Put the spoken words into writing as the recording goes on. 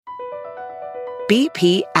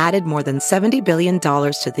BP added more than $70 billion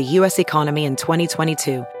to the U.S. economy in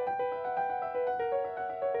 2022.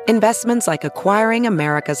 Investments like acquiring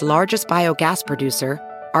America's largest biogas producer,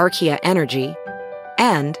 Archaea Energy,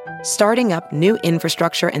 and starting up new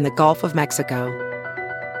infrastructure in the Gulf of Mexico.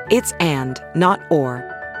 It's and, not or.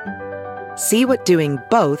 See what doing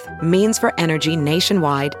both means for energy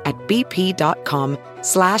nationwide at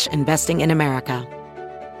bp.com/investing in America.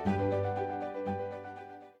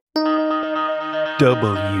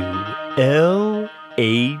 WLHR.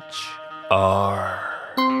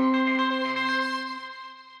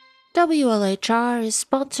 WLHR is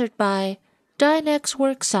sponsored by Dynex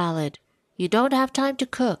Work Salad. You don't have time to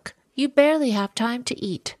cook. You barely have time to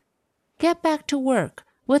eat. Get back to work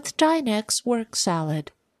with Dynex Work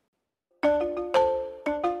Salad.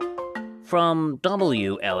 From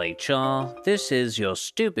WLHR, this is your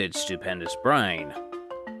stupid, stupendous brain.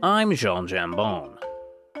 I'm Jean Jambon.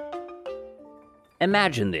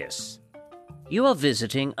 Imagine this. You are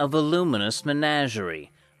visiting a voluminous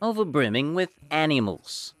menagerie, overbrimming with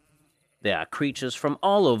animals. There are creatures from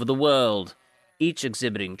all over the world, each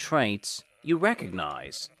exhibiting traits you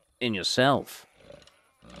recognize in yourself.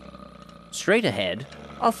 Straight ahead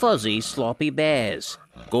are fuzzy, sloppy bears,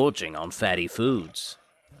 gorging on fatty foods.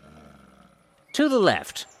 To the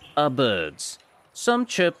left are birds. Some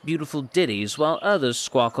chirp beautiful ditties while others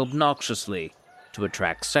squawk obnoxiously to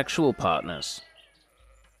attract sexual partners.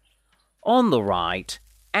 On the right,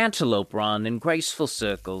 antelope run in graceful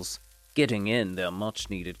circles, getting in their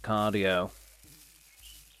much-needed cardio.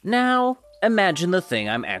 Now, imagine the thing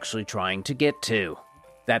I'm actually trying to get to.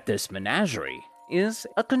 That this menagerie is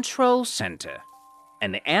a control center,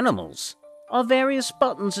 and the animals are various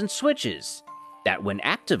buttons and switches that, when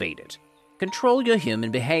activated, control your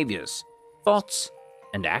human behaviors, thoughts,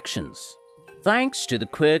 and actions. Thanks to the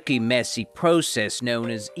quirky, messy process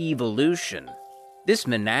known as evolution, this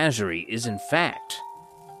menagerie is in fact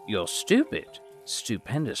your stupid,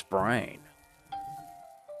 stupendous brain.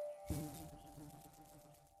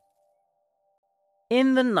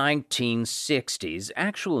 In the 1960s,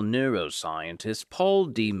 actual neuroscientist Paul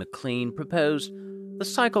D. MacLean proposed the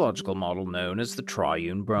psychological model known as the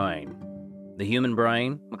triune brain. The human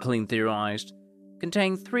brain, MacLean theorized,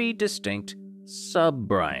 contained three distinct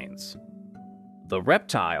sub-brains. The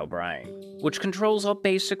reptile brain, which controls our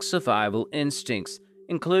basic survival instincts,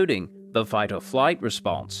 including the fight-or-flight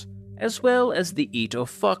response, as well as the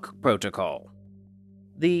eat-or-fuck protocol.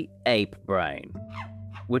 The ape brain,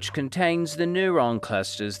 which contains the neuron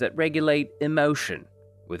clusters that regulate emotion,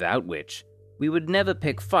 without which we would never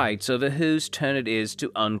pick fights over whose turn it is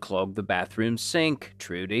to unclog the bathroom sink,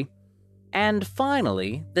 Trudy. And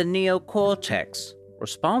finally, the neocortex,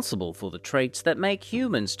 responsible for the traits that make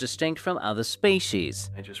humans distinct from other species.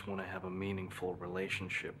 I just want to have a meaningful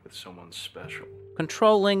relationship with someone special.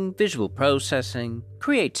 Controlling visual processing,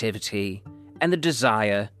 creativity, and the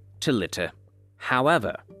desire to litter.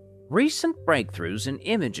 However, recent breakthroughs in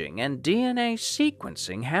imaging and DNA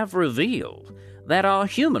sequencing have revealed that our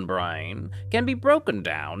human brain can be broken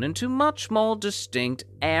down into much more distinct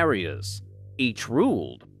areas, each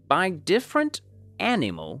ruled by different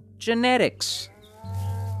animal genetics.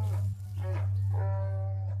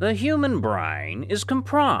 The human brain is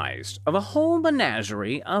comprised of a whole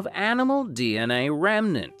menagerie of animal DNA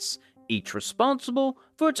remnants, each responsible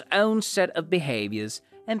for its own set of behaviors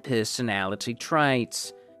and personality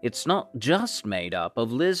traits. It's not just made up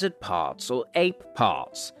of lizard parts or ape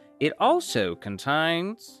parts. It also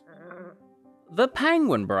contains the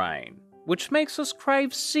penguin brain, which makes us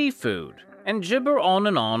crave seafood and gibber on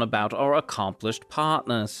and on about our accomplished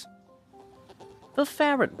partners. The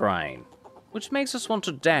ferret brain, which makes us want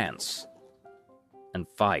to dance and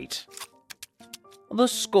fight. The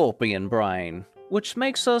scorpion brain, which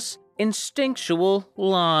makes us instinctual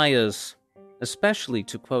liars, especially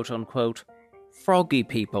to quote-unquote froggy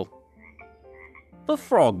people. The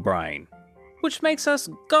frog brain, which makes us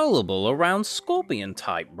gullible around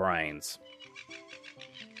scorpion-type brains.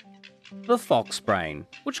 The fox brain,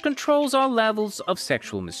 which controls our levels of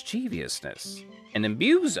sexual mischievousness and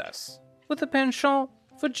imbues us with a penchant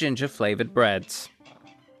for ginger-flavored breads.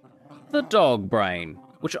 The dog brain,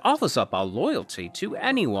 which offers up our loyalty to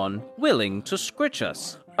anyone willing to scritch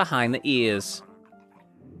us behind the ears.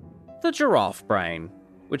 The giraffe brain,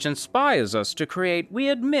 which inspires us to create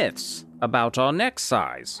weird myths about our neck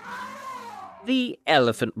size. The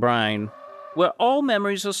elephant brain, where all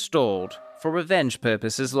memories are stored for revenge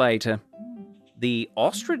purposes later. The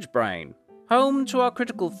ostrich brain, home to our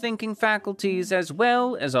critical thinking faculties as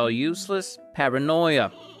well as our useless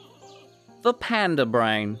paranoia. The panda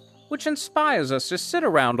brain, which inspires us to sit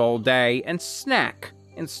around all day and snack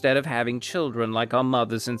instead of having children like our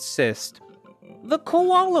mothers insist. The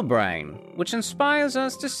koala brain, which inspires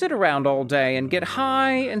us to sit around all day and get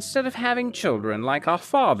high instead of having children like our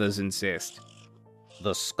fathers insist.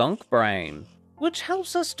 The skunk brain, which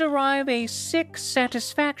helps us derive a sick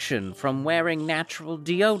satisfaction from wearing natural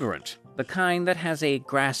deodorant, the kind that has a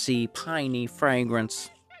grassy, piney fragrance.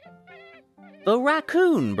 The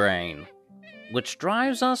raccoon brain, which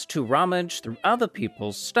drives us to rummage through other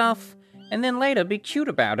people's stuff and then later be cute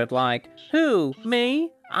about it like, "Who,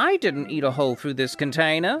 me? I didn't eat a hole through this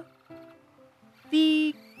container."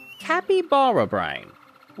 The capybara brain,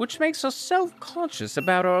 which makes us self-conscious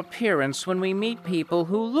about our appearance when we meet people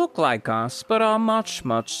who look like us but are much,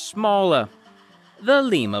 much smaller. The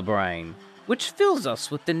lemur brain, which fills us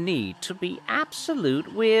with the need to be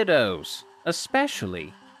absolute weirdos,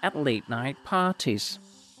 especially at late-night parties.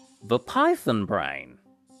 The python brain,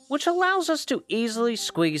 which allows us to easily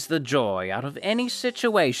squeeze the joy out of any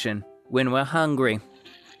situation when we're hungry.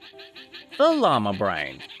 The llama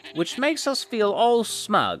brain, which makes us feel all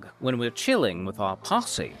smug when we're chilling with our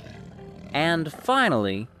posse. And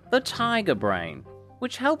finally, the tiger brain,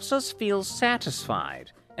 which helps us feel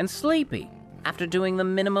satisfied and sleepy after doing the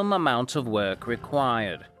minimum amount of work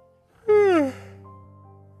required.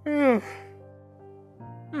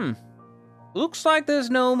 Looks like there's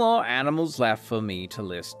no more animals left for me to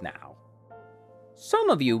list now. Some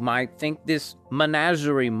of you might think this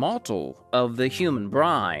menagerie model of the human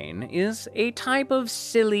brain is a type of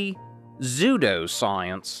silly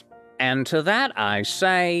pseudoscience. And to that I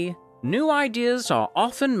say, new ideas are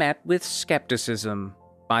often met with skepticism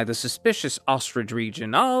by the suspicious ostrich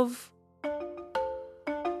region of...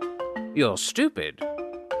 your stupid,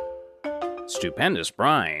 stupendous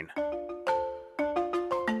brain.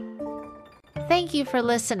 Thank you for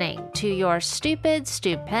listening to Your Stupid,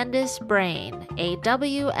 Stupendous Brain, a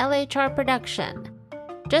WLHR production.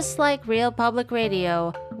 Just like Real Public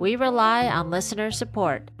Radio, we rely on listener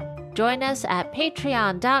support. Join us at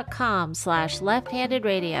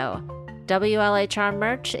patreon.com/lefthandedradio. WLHR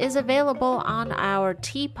merch is available on our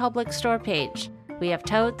TeePublic store page. We have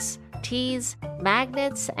totes, tees,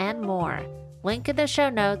 magnets, and more. Link in the show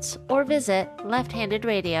notes or visit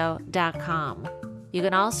lefthandedradio.com. You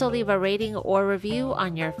can also leave a rating or review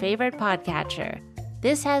on your favorite podcatcher.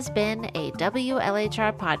 This has been a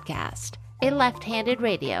WLHR podcast, a Left-Handed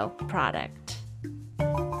Radio product.